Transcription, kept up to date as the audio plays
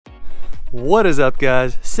What is up,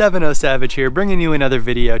 guys? 70 Savage here, bringing you another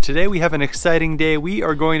video. Today we have an exciting day. We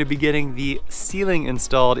are going to be getting the ceiling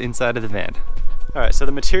installed inside of the van. Alright, so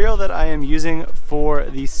the material that I am using for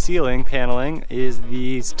the ceiling paneling is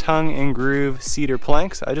these tongue and groove cedar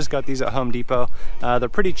planks. I just got these at Home Depot. They're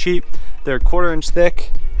pretty cheap. They're 1/4 inch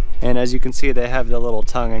thick. And as you can see, they have the little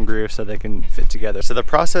tongue and groove so they can fit together. So the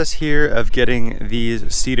process here of getting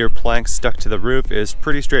these cedar planks stuck to the roof is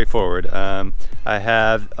pretty straightforward. I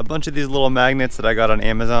have a bunch of these little magnets that I got on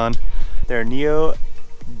Amazon. They're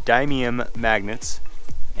neodymium magnets.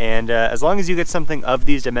 And as long as you get something of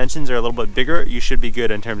these dimensions or a little bit bigger, you should be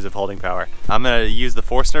good in terms of holding power. I'm gonna use the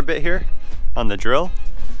Forstner bit here on the drill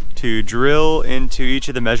to drill into each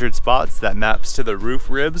of the measured spots that maps to the roof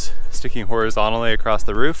ribs, sticking horizontally across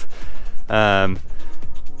the roof.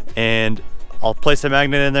 And I'll place a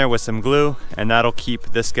magnet in there with some glue, and that'll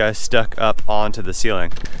keep this guy stuck up onto the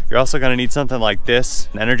ceiling. You're also gonna need something like this,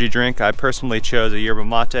 an energy drink. I personally chose a yerba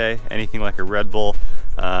mate, anything like a Red Bull,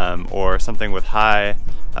 or something with high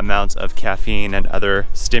amounts of caffeine and other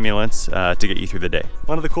stimulants to get you through the day.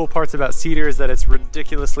 One of the cool parts about cedar is that it's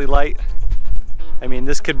ridiculously light. I mean,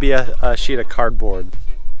 this could be a sheet of cardboard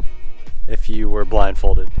if you were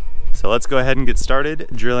blindfolded. So let's go ahead and get started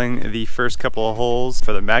drilling the first couple of holes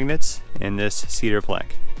for the magnets in this cedar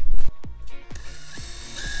plank.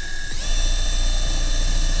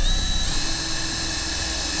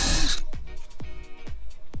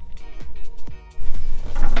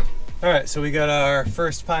 All right, so we got our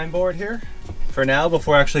first pine board here. For now,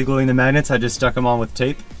 before actually gluing the magnets, I just stuck them on with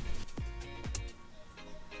tape.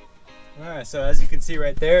 Alright, so as you can see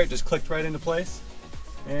right there, it just clicked right into place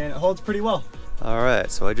and it holds pretty well.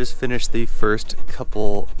 Alright, so I just finished the first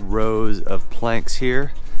couple rows of planks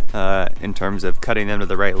here in terms of cutting them to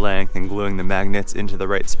the right length and gluing the magnets into the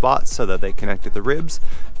right spots so that they connect to the ribs.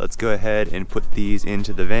 Let's go ahead and put these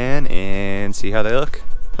into the van and see how they look.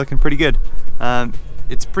 Looking pretty good.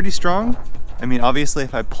 It's pretty strong. I mean, obviously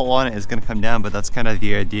if I pull on it, it's gonna come down, but that's kind of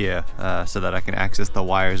the idea so that I can access the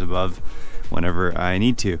wires above whenever I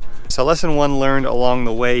need to. So lesson one learned along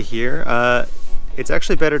the way here, it's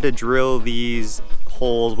actually better to drill these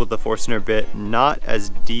holes with the Forstner bit not as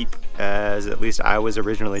deep as at least I was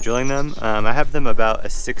originally drilling them. I have them about a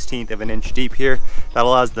 1/16 of an inch deep here. That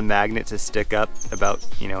allows the magnet to stick up about,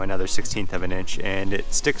 another 1/16 of an inch, and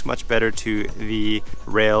it sticks much better to the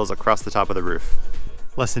rails across the top of the roof.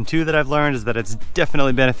 Lesson two that I've learned is that it's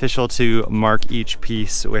definitely beneficial to mark each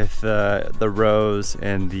piece with the rows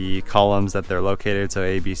and the columns that they're located. So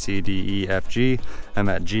A, B, C, D, E, F, G. I'm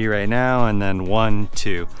at G right now, and then 1,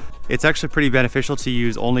 2. It's actually pretty beneficial to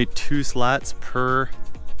use only 2 slats per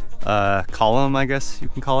column, I guess you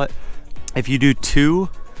can call it. If you do 2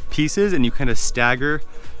 pieces and you kind of stagger,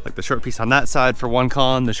 like the short piece on that side for one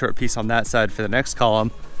column, the short piece on that side for the next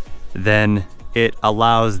column, then it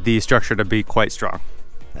allows the structure to be quite strong.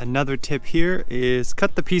 Another tip here is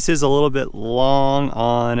cut the pieces a little bit long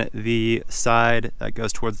on the side that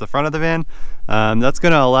goes towards the front of the van. That's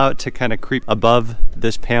going to allow it to kind of creep above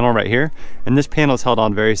this panel right here. And this panel is held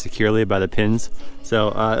on very securely by the pins. So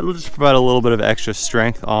it'll just provide a little bit of extra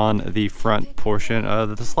strength on the front portion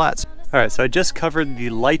of the slats. All right, so I just covered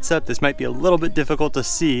the lights up. This might be a little bit difficult to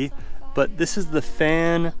see, but this is the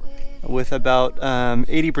fan with about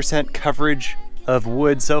 80% coverage of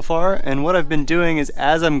wood so far, and what I've been doing is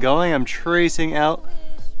as I'm going, I'm tracing out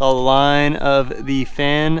the line of the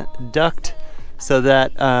fan duct so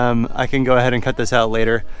that I can go ahead and cut this out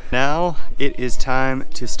later. Now it is time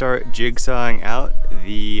to start jigsawing out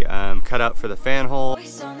the cutout for the fan hole.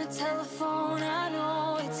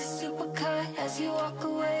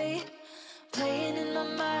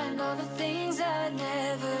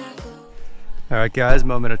 Alright guys,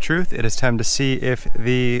 moment of truth. It is time to see if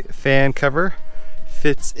the fan cover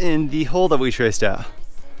fits in the hole that we traced out.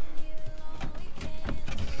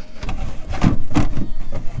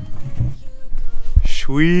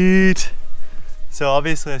 Sweet! So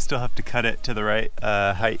obviously I still have to cut it to the right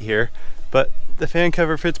height here, but the fan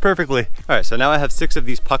cover fits perfectly. Alright, so now I have 6 of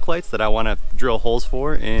these puck lights that I want to drill holes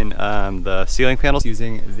for in the ceiling panels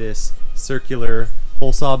using this circular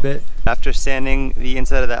hole saw bit. After sanding the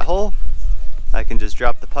inside of that hole, I can just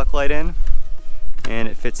drop the puck light in and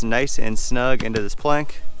it fits nice and snug into this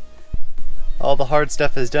plank. All the hard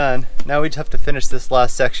stuff is done. Now we just have to finish this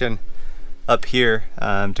last section up here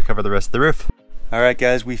to cover the rest of the roof. Alright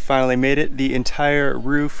guys, we finally made it. The entire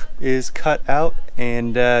roof is cut out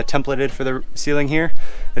and templated for the ceiling here.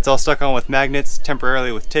 It's all stuck on with magnets,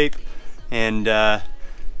 temporarily with tape. And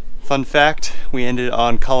fun fact, we ended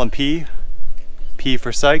on column P. P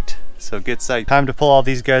for psyched, so get psyched. Time to pull all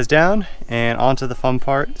these guys down and onto the fun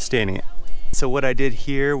part, staining it. So what I did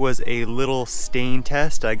here was a little stain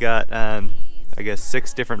test. I got I guess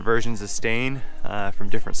 6 different versions of stain from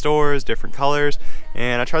different stores, different colors,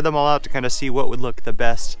 and I tried them all out to kind of see what would look the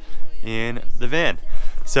best in the van.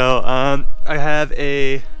 So I have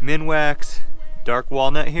a Minwax dark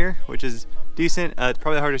walnut here, which is decent. It's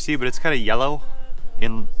probably hard to see, but it's kind of yellow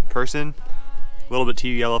in person, a little bit too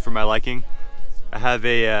yellow for my liking. I have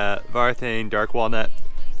a Varathane dark walnut.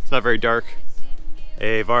 It's not very dark.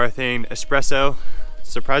 A Varathane espresso,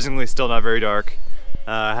 surprisingly still not very dark.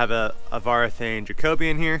 I have a Varathane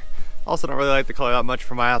Jacobian here. Also don't really like the color that much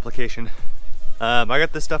for my application. I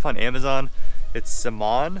got this stuff on Amazon. It's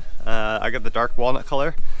Simon. I got the dark walnut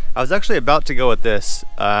color. I was actually about to go with this.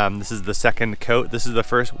 This is the second coat. This is the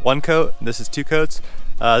first one coat. This is 2 coats.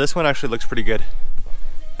 This one actually looks pretty good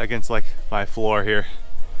against like my floor here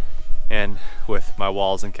and with my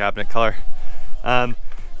walls and cabinet color.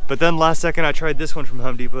 But then last second I tried this one from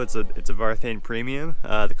Home Depot. It's a Varathane Premium.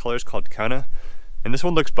 The color is called Kona. And this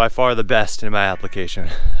one looks by far the best in my application.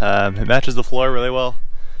 It matches the floor really well.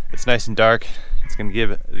 It's nice and dark. It's gonna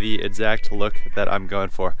give the exact look that I'm going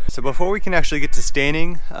for. So before we can actually get to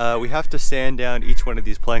staining, we have to sand down each one of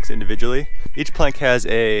these planks individually. Each plank has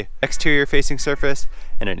a exterior facing surface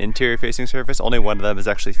and an interior facing surface. Only one of them is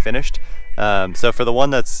actually finished. So for the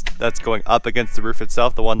one that's going up against the roof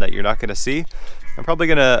itself, the one that you're not gonna see, I'm probably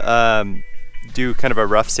gonna do kind of a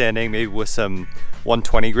rough sanding, maybe with some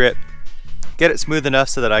 120 grit. Get it smooth enough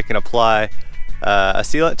so that I can apply a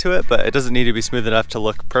sealant to it, but it doesn't need to be smooth enough to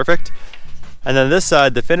look perfect. And then this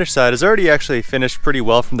side, the finished side, is already actually finished pretty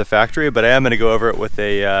well from the factory, but I am going to go over it with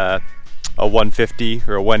a 150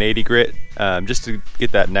 or a 180 grit just to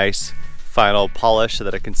get that nice final polish so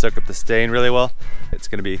that it can soak up the stain really well. It's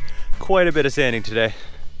going to be quite a bit of sanding today.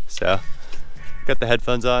 So, got the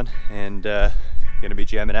headphones on and going to be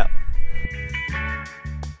jamming out.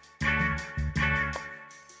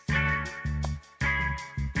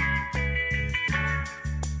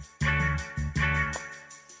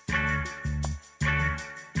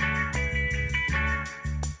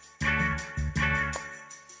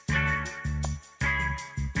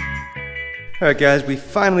 Alright guys, we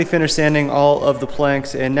finally finished sanding all of the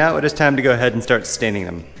planks and now it is time to go ahead and start staining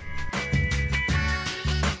them.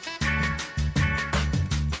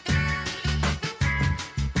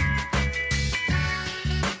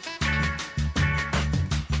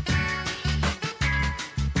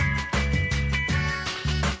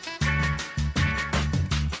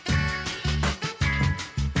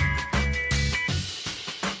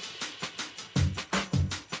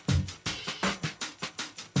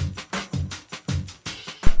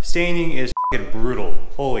 Staining is f***ing brutal,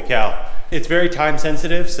 holy cow. It's very time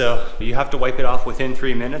sensitive, so you have to wipe it off within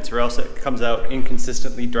 3 minutes or else it comes out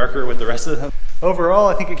inconsistently darker with the rest of them. Overall,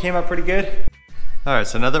 I think it came out pretty good. All right,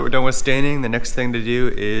 so now that we're done with staining, the next thing to do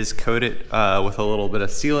is coat it with a little bit of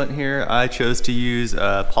sealant here. I chose to use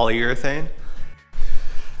polyurethane.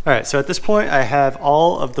 All right, so at this point I have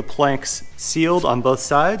all of the planks sealed on both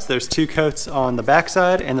sides. There's 2 coats on the back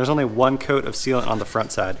side and there's only 1 coat of sealant on the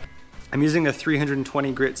front side. I'm using a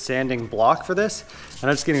 320 grit sanding block for this, and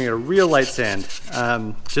I'm just getting a real light sand,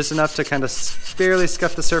 just enough to kind of barely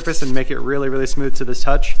scuff the surface and make it really, really smooth to the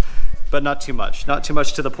touch, but not too much. Not too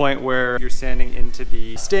much to the point where you're sanding into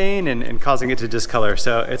the stain and causing it to discolor.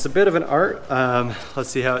 So it's a bit of an art. Let's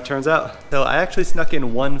see how it turns out. So I actually snuck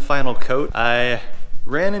in 1 final coat. I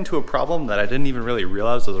ran into a problem that I didn't even really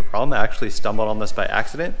realize was a problem. I actually stumbled on this by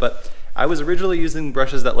accident, but I was originally using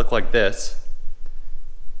brushes that look like this.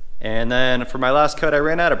 And then for my last coat, I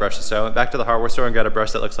ran out of brushes, so I went back to the hardware store and got a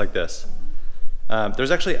brush that looks like this.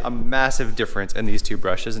 There's actually a massive difference in these 2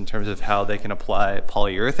 brushes in terms of how they can apply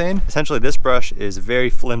polyurethane. Essentially, this brush is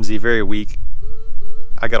very flimsy, very weak.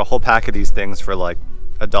 I got a whole pack of these things for like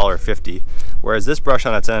 $1.50, whereas this brush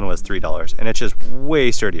on its own was $3, and it's just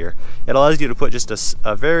way sturdier. It allows you to put just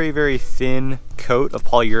a very, very thin coat of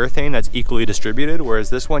polyurethane that's equally distributed,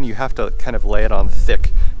 whereas this one you have to kind of lay it on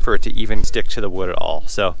thick for it to even stick to the wood at all.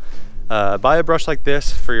 So buy a brush like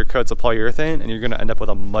this for your coats of polyurethane and you're gonna end up with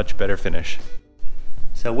a much better finish.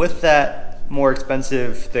 So with that more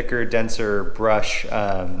expensive, thicker, denser brush,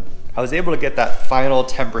 I was able to get that final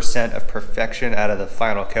 10% of perfection out of the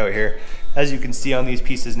final coat here. As you can see on these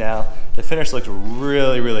pieces now, the finish looks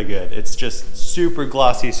really, really good. It's just super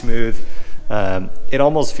glossy smooth. It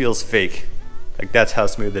almost feels fake. Like that's how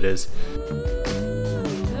smooth it is.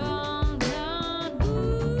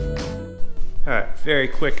 All right, very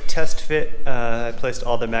quick test fit. I placed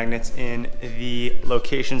all the magnets in the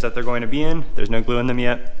locations that they're going to be in. There's no glue in them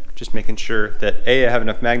yet. Just making sure that A, I have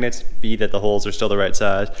enough magnets, B, that the holes are still the right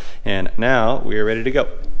size, and now we are ready to go.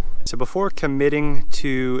 So before committing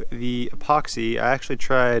to the epoxy, I actually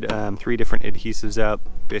tried 3 different adhesives out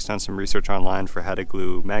based on some research online for how to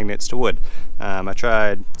glue magnets to wood. I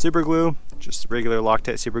tried super glue, just regular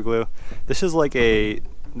Loctite super glue. This is like they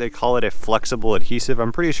call it a flexible adhesive.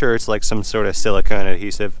 I'm pretty sure it's like some sort of silicone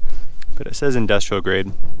adhesive, but it says industrial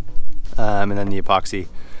grade. And then the epoxy.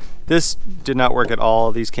 This did not work at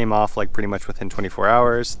all. These came off like pretty much within 24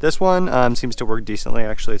 hours. This one seems to work decently.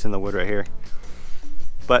 Actually, it's in the wood right here.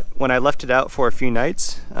 But when I left it out for a few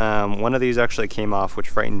nights, one of these actually came off, which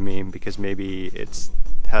frightened me because maybe it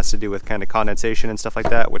has to do with kind of condensation and stuff like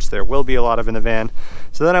that, which there will be a lot of in the van.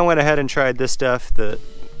 So then I went ahead and tried this stuff,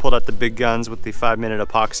 pulled out the big guns with the 5-minute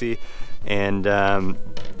epoxy, and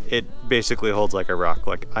it basically holds like a rock.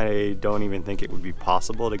 Like, I don't even think it would be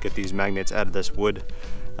possible to get these magnets out of this wood,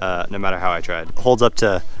 no matter how I tried. It holds up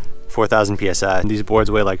to 4,000 PSI. These boards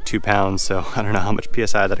weigh like 2 pounds, so I don't know how much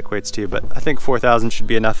PSI that equates to, but I think 4,000 should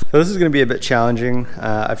be enough. So this is gonna be a bit challenging.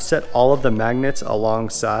 I've set all of the magnets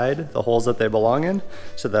alongside the holes that they belong in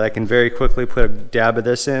so that I can very quickly put a dab of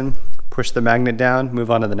this in, push the magnet down, move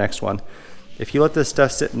on to the next one. If you let this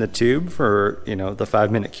stuff sit in the tube for, you know, the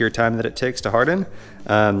 5-minute cure time that it takes to harden,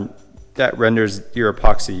 that renders your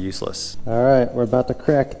epoxy useless. All right, we're about to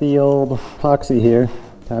crack the old epoxy here.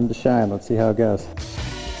 Time to shine, let's see how it goes.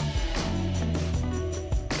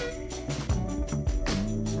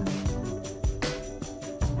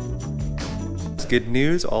 Good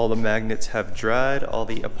news, all the magnets have dried, all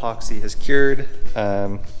the epoxy has cured.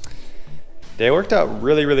 They worked out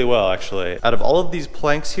really, really well actually. Out of all of these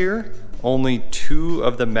planks here, only 2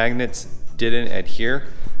 of the magnets didn't adhere.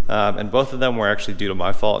 And both of them were actually due to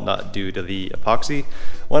my fault, not due to the epoxy.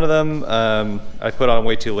 One of them I put on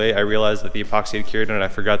way too late. I realized that the epoxy had cured and I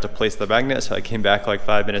forgot to place the magnet, so I came back like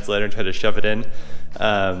 5 minutes later and tried to shove it in.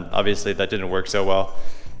 Obviously that didn't work so well.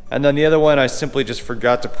 And then the other one, I simply just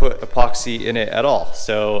forgot to put epoxy in it at all.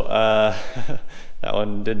 So that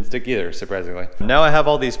one didn't stick either, surprisingly. Now I have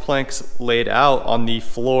all these planks laid out on the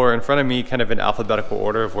floor in front of me, kind of in alphabetical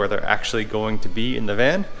order of where they're actually going to be in the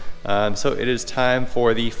van. So it is time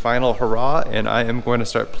for the final hurrah, and I am going to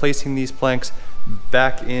start placing these planks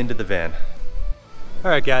back into the van.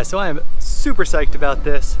 All right guys, so I am super psyched about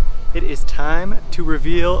this. It is time to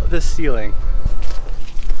reveal the ceiling.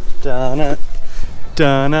 Donna.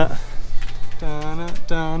 Donna, Donna,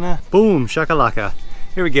 Donna. Boom, shakalaka.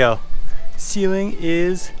 Here we go. Ceiling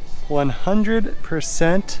is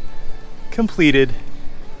 100% completed.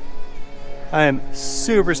 I am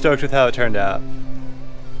super stoked with how it turned out.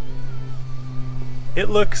 It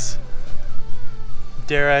looks,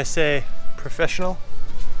 dare I say, professional.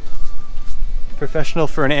 Professional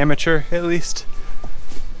for an amateur, at least.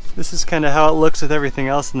 This is kind of how it looks with everything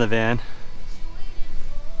else in the van.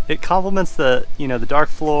 It complements the, the dark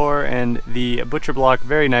floor and the butcher block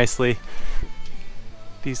very nicely.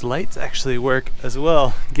 These lights actually work as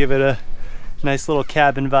well, give it a nice little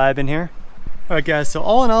cabin vibe in here. All right guys, so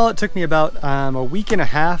all in all, it took me about a week and a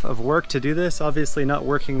half of work to do this. Obviously not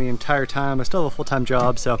working the entire time. I still have a full-time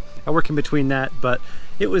job, so I work in between that, but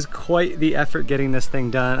it was quite the effort getting this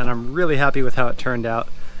thing done, and I'm really happy with how it turned out.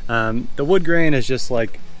 The wood grain is just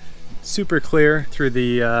like super clear through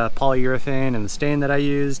the polyurethane and the stain that I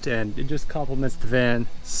used, and it just complements the van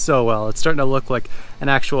so well. It's starting to look like an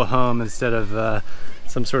actual home instead of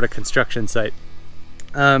some sort of construction site.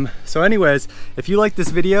 So anyways, if you like this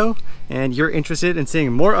video and you're interested in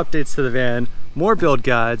seeing more updates to the van, more build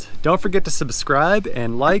guides, don't forget to subscribe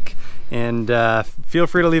and like, and feel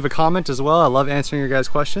free to leave a comment as well. I love answering your guys'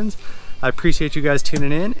 questions. I appreciate you guys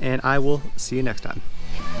tuning in, and I will see you next time.